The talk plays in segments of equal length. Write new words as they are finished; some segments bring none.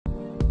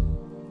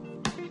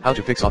How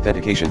to fix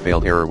authentication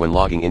failed error when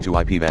logging into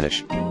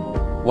IPVanish.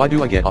 Why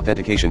do I get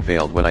authentication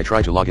failed when I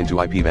try to log into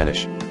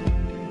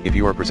IPVanish? If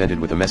you are presented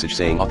with a message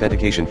saying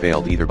authentication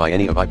failed either by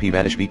any of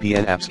IPVanish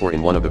VPN apps or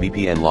in one of the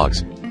VPN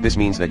logs, this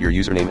means that your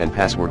username and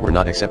password were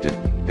not accepted.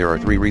 There are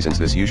 3 reasons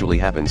this usually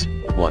happens.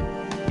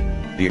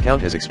 1. The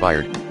account has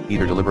expired,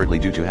 either deliberately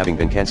due to having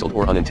been cancelled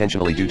or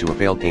unintentionally due to a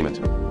failed payment.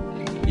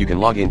 You can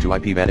log into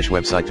IPVanish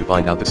website to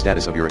find out the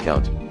status of your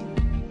account.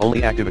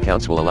 Only active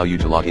accounts will allow you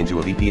to log into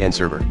a VPN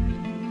server.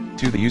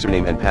 2. The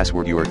username and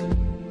password you are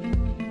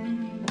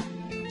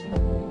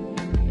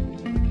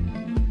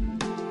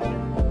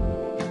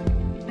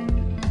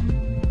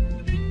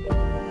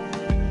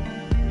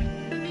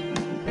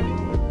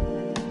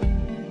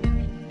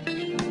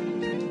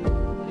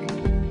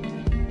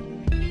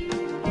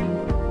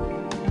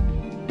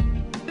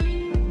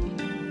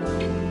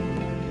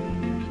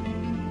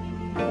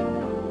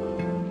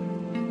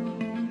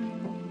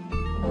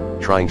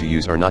trying to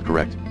use are not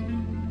correct.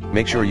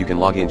 Make sure you can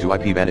log into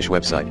IPVanish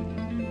website.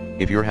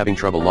 If you're having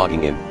trouble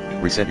logging in,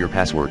 reset your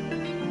password.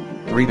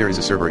 3. There is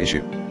a server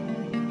issue.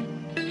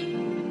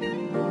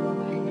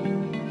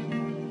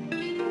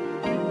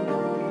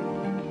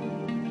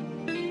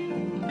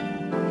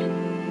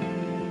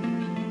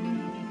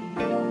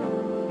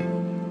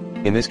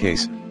 In this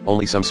case,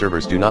 only some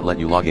servers do not let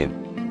you log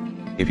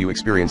in. If you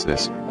experience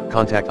this,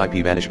 contact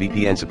IPVanish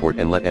VPN support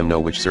and let them know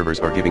which servers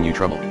are giving you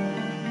trouble.